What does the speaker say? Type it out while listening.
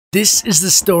This is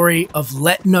the story of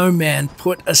Let No Man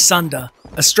Put Asunder,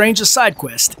 a stranger side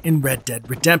quest in Red Dead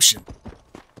Redemption.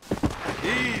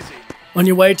 Easy. On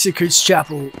your way to Coot's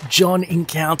chapel, John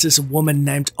encounters a woman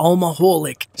named Alma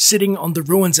Horlick sitting on the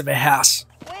ruins of a house.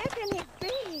 Where can it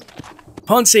be?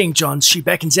 Upon seeing John, she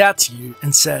beckons out to you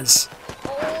and says,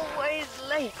 Always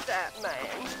late, that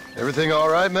man. Everything all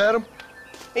right, madam?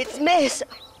 It's Miss.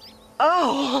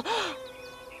 Oh,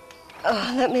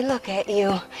 let me look at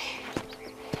you.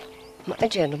 My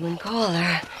gentleman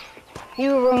caller.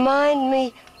 You remind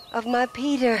me of my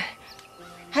Peter.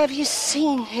 Have you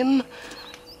seen him?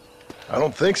 I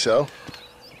don't think so.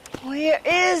 Where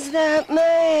is that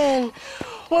man?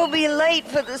 We'll be late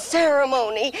for the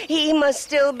ceremony. He must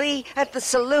still be at the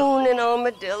saloon in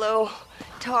Armadillo,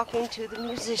 talking to the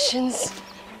musicians.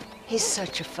 He's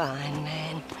such a fine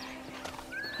man.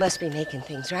 Must be making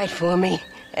things right for me,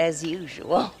 as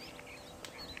usual.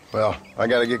 Well, I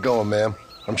gotta get going, ma'am.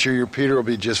 I'm sure your Peter will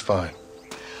be just fine.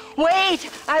 Wait,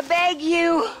 I beg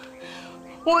you.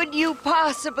 Would you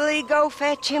possibly go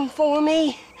fetch him for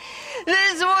me?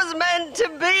 This was meant to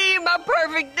be my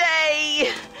perfect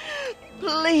day.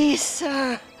 Please,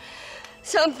 sir.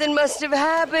 Something must have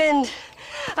happened.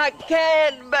 I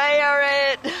can't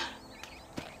bear it.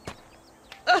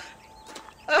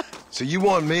 So you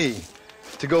want me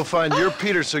to go find your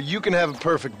Peter so you can have a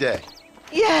perfect day?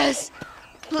 Yes,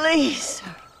 please,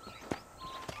 sir.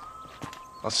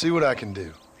 I'll see what I can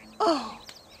do. Oh.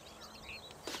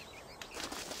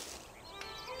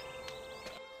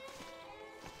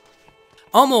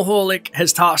 Alma Horlick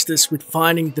has tasked us with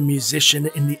finding the musician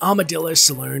in the Armadillo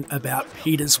saloon about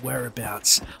Peter's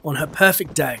whereabouts on her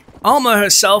perfect day. Alma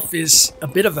herself is a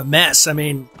bit of a mess. I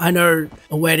mean, I know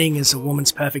a wedding is a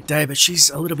woman's perfect day, but she's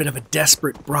a little bit of a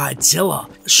desperate bridezilla.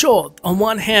 Sure, on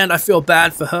one hand, I feel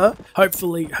bad for her.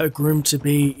 Hopefully her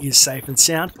groom-to-be is safe and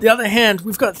sound. On the other hand,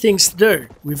 we've got things to do.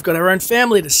 We've got our own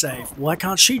family to save. Why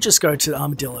can't she just go to the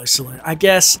Armadillo saloon? I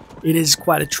guess it is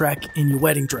quite a trek in your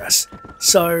wedding dress.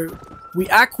 So we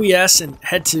acquiesce and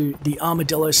head to the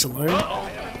Armadillo saloon.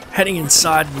 Heading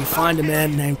inside, we find a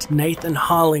man named Nathan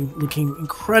Harling looking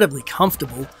incredibly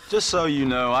comfortable. Just so you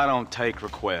know, I don't take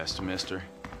requests, mister.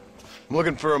 I'm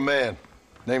looking for a man.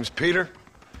 Name's Peter.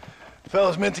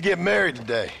 Fella's meant to get married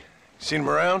today. Seen him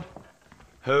around?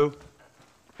 Who?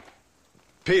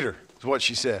 Peter, is what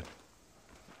she said.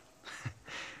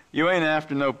 You ain't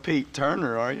after no Pete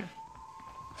Turner, are you?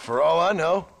 For all I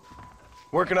know.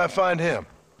 Where can I find him?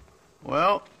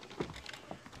 Well,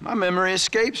 my memory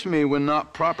escapes me when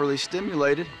not properly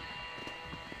stimulated.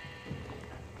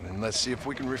 Then let's see if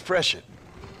we can refresh it.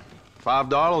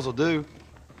 $5 will do.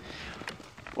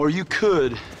 Or you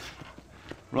could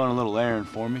run a little errand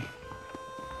for me.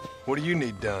 What do you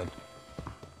need done?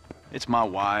 It's my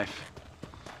wife.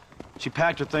 She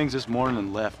packed her things this morning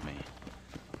and left me.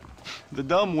 The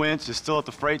dumb wench is still at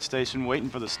the freight station waiting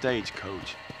for the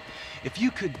stagecoach. If you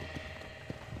could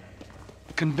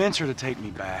convince her to take me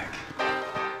back.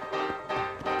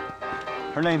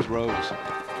 Her name's Rose.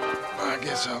 I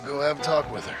guess I'll go have a talk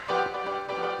with her.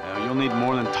 Now, you'll need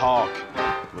more than talk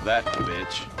with that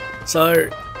bitch. So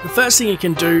the first thing you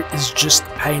can do is just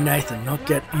pay Nathan, not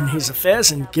get in his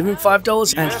affairs, and give him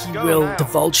 $5 and he will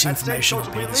divulge the information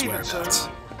on Peter's whereabouts.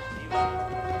 A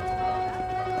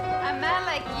man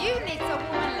like you needs a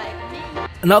woman like me.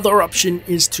 Another option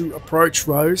is to approach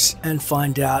Rose and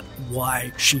find out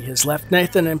why she has left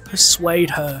Nathan and persuade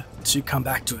her to come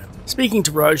back to him. Speaking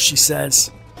to Rose, she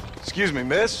says, Excuse me,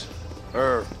 miss?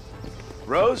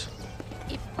 Rose?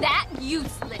 If that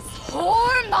useless,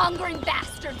 whoremongering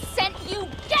bastard sent you,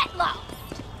 get lost!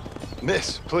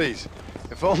 Miss, please.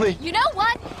 If only... You know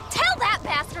what? Tell that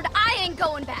bastard I ain't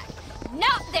going back.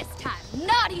 Not this time.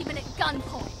 Not even at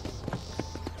gunpoint.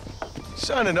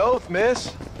 Sign an oath,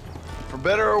 miss. For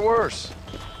better or worse.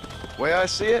 The way I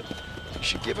see it, you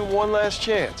should give him one last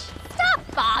chance.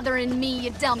 Stop bothering me, you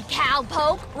dumb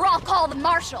cowpoke, or I'll call the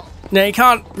marshal. Now, you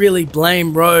can't really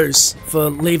blame Rose for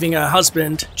leaving her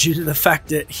husband due to the fact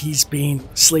that he's been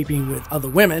sleeping with other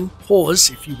women,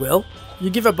 whores, if you will. You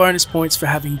give her bonus points for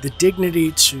having the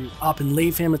dignity to up and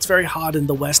leave him. It's very hard in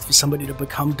the West for somebody to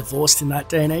become divorced in that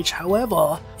day and age.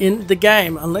 However, in the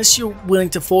game, unless you're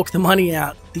willing to fork the money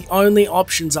out, the only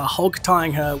options are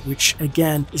hog-tying her, which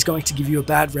again is going to give you a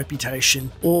bad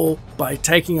reputation, or by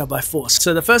taking her by force.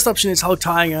 So the first option is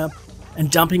hog-tying her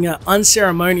and dumping her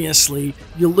unceremoniously.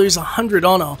 You'll lose 100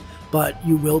 honor, but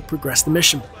you will progress the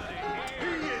mission.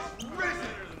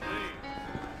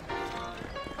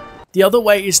 The other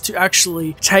way is to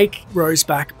actually take Rose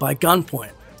back by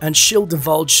gunpoint, and she'll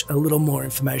divulge a little more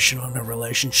information on her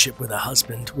relationship with her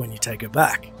husband when you take her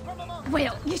back.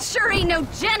 Well, you sure ain't no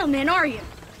gentleman, are you?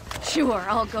 Sure,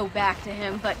 I'll go back to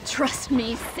him, but trust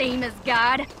me, same as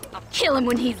God, I'll kill him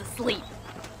when he's asleep.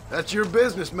 That's your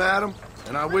business, madam,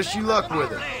 and I wish you luck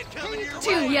with it.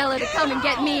 Too yellow to come and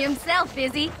get me himself,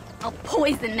 is he? I'll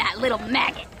poison that little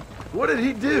maggot. What did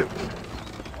he do?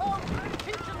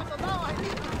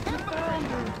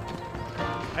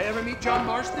 I ever meet John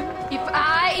Marston? If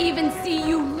I even see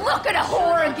you look at a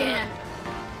whore again!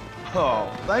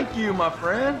 Oh, thank you, my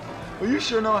friend. Well, you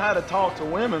sure know how to talk to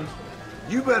women.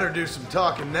 You better do some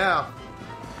talking now.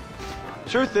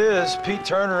 Truth is, Pete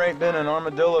Turner ain't been in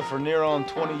Armadillo for near on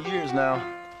 20 years now.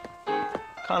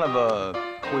 Kind of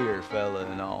a queer fella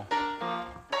and all.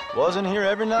 Wasn't here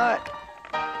every night.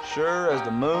 Sure as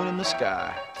the moon in the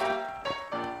sky.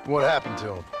 What happened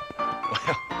to him?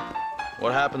 Well,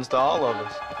 what happens to all of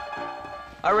us?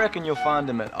 I reckon you'll find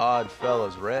him at Odd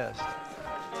Fella's Rest.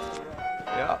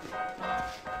 Yeah,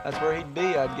 that's where he'd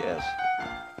be, I'd guess.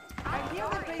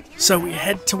 So we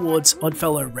head towards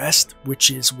Oddfellow Rest, which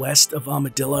is west of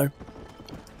Armadillo,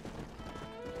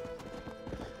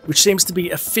 which seems to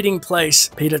be a fitting place.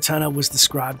 Peter Turner was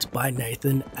described by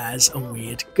Nathan as a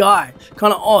weird guy.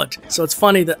 Kind of odd. So it's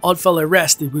funny that Oddfellow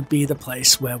Rest would be the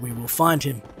place where we will find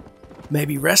him.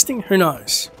 Maybe resting? Who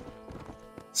knows?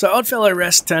 So Oddfellow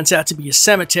Rest turns out to be a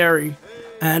cemetery,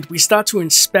 and we start to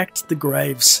inspect the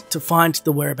graves to find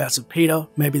the whereabouts of Peter.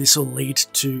 Maybe this will lead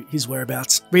to his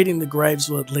whereabouts. Reading the graves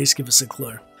will at least give us a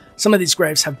clue. Some of these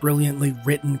graves have brilliantly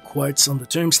written quotes on the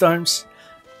tombstones.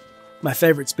 My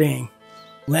favourites being,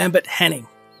 Lambert Henning.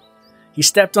 He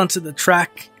stepped onto the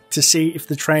track to see if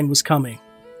the train was coming.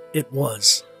 It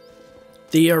was.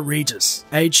 Theo Regis,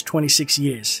 aged 26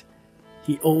 years.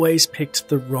 He always picked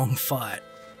the wrong fight.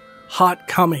 Hart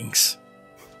Cummings.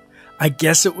 I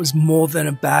guess it was more than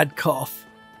a bad cough.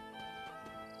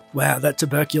 Wow, that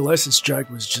tuberculosis joke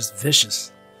was just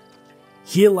vicious.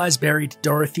 Here lies buried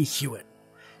Dorothy Hewitt.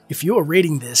 If you are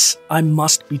reading this, I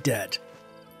must be dead.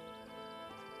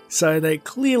 So they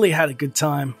clearly had a good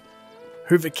time.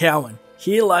 Hoover Cowan.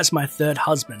 Here lies my third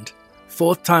husband.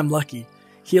 Fourth time lucky.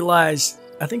 Here lies,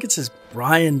 I think it says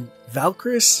Brian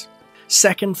Valkyris.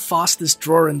 Second fastest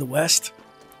drawer in the West.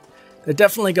 They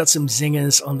definitely got some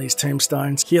zingers on these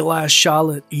tombstones. Here lies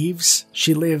Charlotte Eves.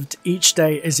 She lived each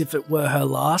day as if it were her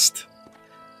last.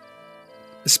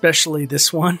 Especially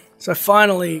this one. So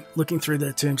finally, looking through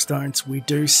their tombstones, we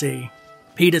do see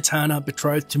Peter Turner,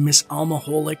 betrothed to Miss Alma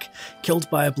Horlick, killed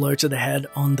by a blow to the head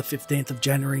on the 15th of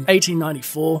January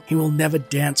 1894. He will never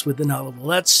dance with another. Well,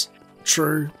 that's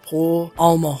true. Poor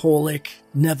Alma Horlick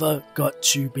never got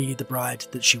to be the bride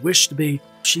that she wished to be.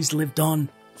 She's lived on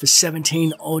for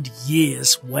 17 odd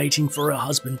years waiting for her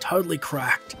husband, totally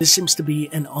cracked. This seems to be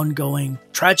an ongoing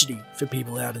tragedy for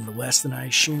people out in the West, and I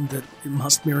assume that it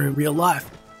must mirror real life.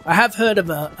 I have heard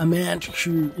of a man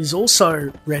who is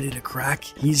also ready to crack.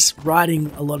 He's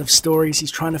writing a lot of stories. He's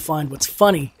trying to find what's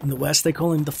funny in the West. They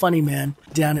call him the funny man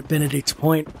down at Benedict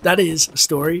Point. That is a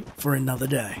story for another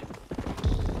day.